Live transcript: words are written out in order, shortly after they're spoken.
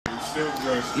Still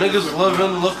good. Niggas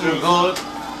living, looking good.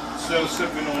 Still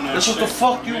sipping on that. That's what the shit,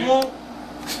 fuck you man. want?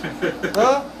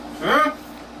 Huh? Huh?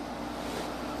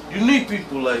 You need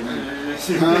people like me.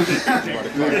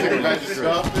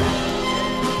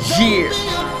 Yeah.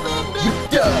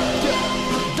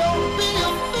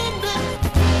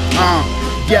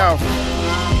 Yo.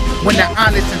 When the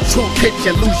honest and true hit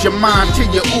you, lose your mind till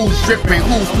your ooze dripping,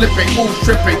 who's flipping, who's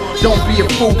tripping. Don't be a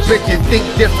fool, bitch, and think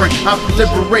different. I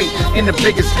proliferate in the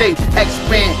biggest state.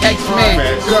 X-Man, X-Man,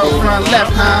 girlfriend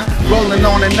left, huh? Rolling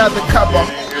on another cover.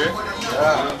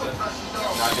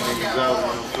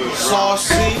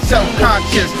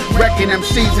 Self-conscious, wrecking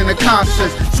MCs in the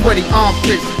concerts. Sweaty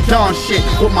armpits, dawn shit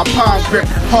with my palm grip.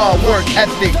 Hard work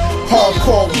ethic,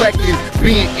 hardcore records.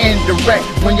 Being indirect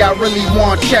when y'all really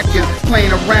want checkers.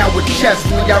 Playing around with chess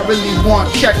when y'all really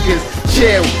want checkers.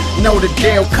 Chill, know the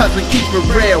deal, cousin, keep it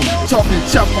real. Talking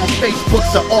tough on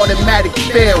Facebook's an automatic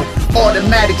fail.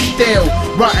 Automatic stale,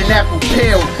 rotten apple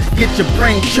peel. Get your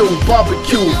brain chewed,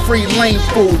 barbecue, free lame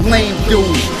food, lame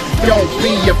dudes. Don't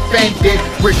be offended,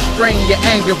 restrain your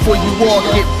anger before you all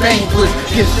get vanquished.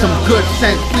 Get some good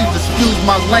sense, please excuse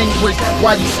my language.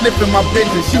 While you slip in my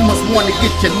business, you must want to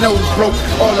get your nose broke.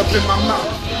 All up in my mouth.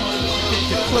 Get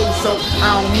your clothes so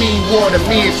I don't mean water,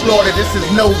 me and slaughter, this is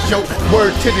no joke.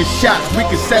 Word to the shots, we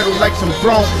can settle like some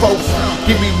grown folks.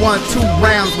 Give me 1-2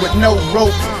 rounds with no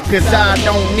ropes, cause I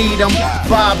don't need them,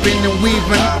 bobbing and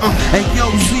weaving. Hey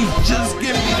yo Z, just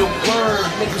give me the word.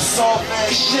 Niggas soft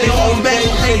ass shit, don't bang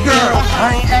with they girl.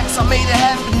 I ain't asked, I made it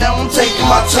happen, now I'm taking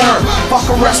my turn. Fuck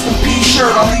a rest in peace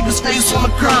shirt, I'll leave his face on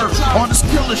the curb. All this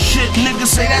killer shit,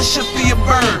 niggas say that shit for your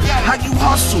bird. How you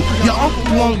hustle, your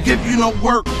uncle won't give you no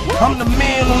work. I'm the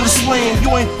man on the slam, you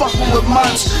ain't fucking with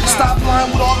much. Stop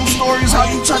lying with all them stories, how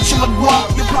you touching the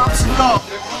guap, your pops enough.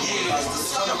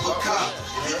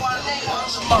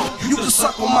 You can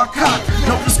suck on my cock,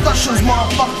 no discussions,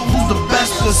 motherfucker, who's the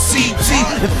best in CT?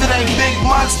 If it ain't Big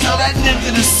Monks, tell that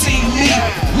nigga to see me.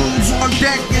 Rules on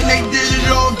deck and they did it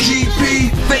on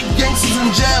GP. Fake gangsters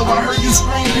in jail, I heard you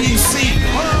scream PC.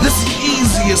 This is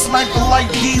easy, a sniper like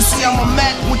DC. I'm a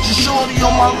Mac with your shorty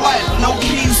on my lap, no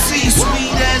PC.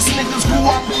 Sweet ass niggas who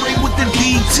operate with the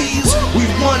DTs. We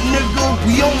one nigga,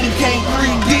 we only came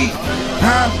 3 deep,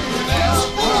 huh?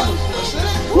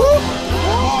 Woo!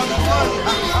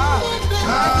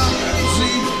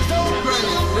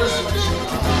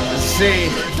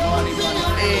 Hey,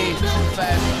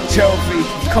 JOvee,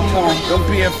 come on, don't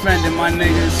be offended, my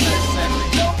niggas.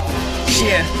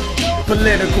 Yeah,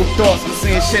 political thoughts, I'm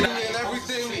saying shit.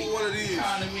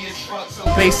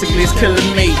 Basically, it's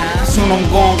killing me. Soon I'm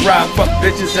gon' rock, fuck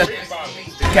bitches that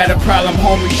got a problem,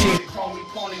 homie. Cheat,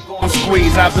 gon'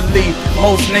 squeeze. I believe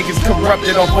most niggas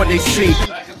corrupted off what they see.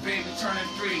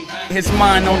 His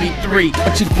mind only 3,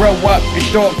 but you grow up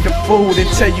and dog the food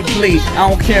until you bleed. I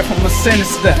don't care if I'm a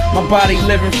sinister, my body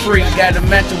living free. Got a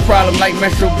mental problem like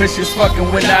mental bitches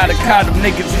fucking without a condom.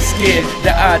 Niggas is scared,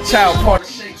 the odd child part of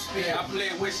Shakespeare. I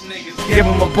play with niggas, give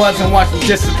them a buzz and watch them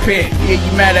disappear. Yeah,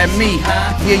 you mad at me,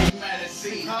 huh? Yeah, you mad at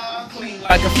Z, huh? Clean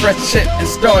like a fresh chip and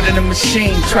started a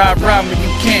machine. Try rob me,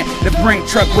 you can't. The brink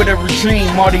truck with a regime.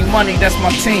 MartyMOney, that's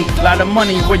my team. Lot of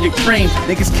money with your cream.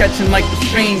 Niggas catching like the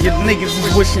fiend. Your niggas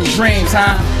is wishing dreams,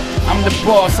 huh? I'm the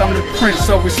boss, I'm the prince,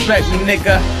 so respect me,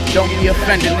 nigga. Don't be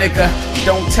offended, nigga.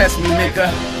 Don't test me, nigga.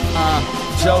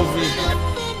 JOvee,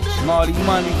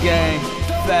 MartyMOney gang,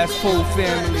 fast food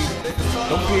family.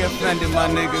 Don't be offended, my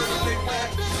niggas.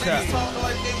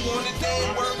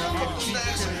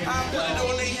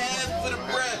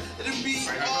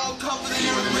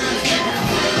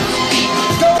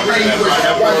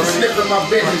 While you slip in my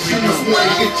business, you must want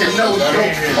to get your nose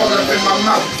broke. All up in my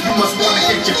mouth, you must want to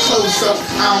get your clothes up.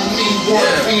 I don't mean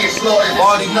water being slaughtered.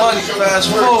 MartyMOney,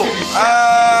 fast food.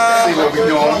 See what we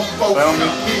doing? FILMZ.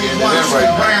 Give me 1-2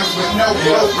 rounds with no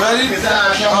rope. Ready? Cause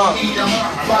I don't need them,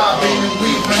 bobbing and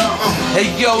weaving. Hey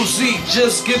yo Z,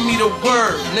 just give me the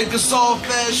word. Niggas soft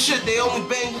ass shit, they only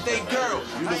bang with they girl.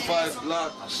 Unified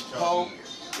block, Poe,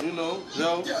 you know,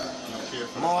 Joe,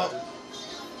 Mark.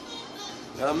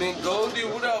 I mean, Goldie,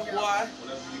 what up, boy?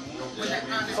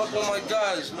 Fuck all my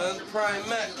guys, man. Prime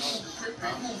Max.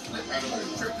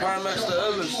 Prime Max the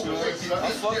illest, man. I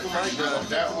fuck with my guy.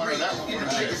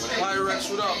 Pyrex,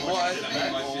 what up, boy?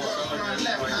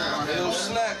 Hey, yo,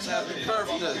 Snacks, happy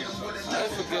birthday. I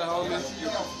ain't forget, homie.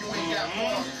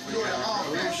 Oh,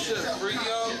 shit, Free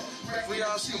Young, Free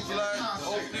Oscar Black,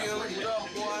 Opium, what up,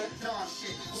 boy?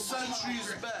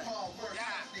 Century's back.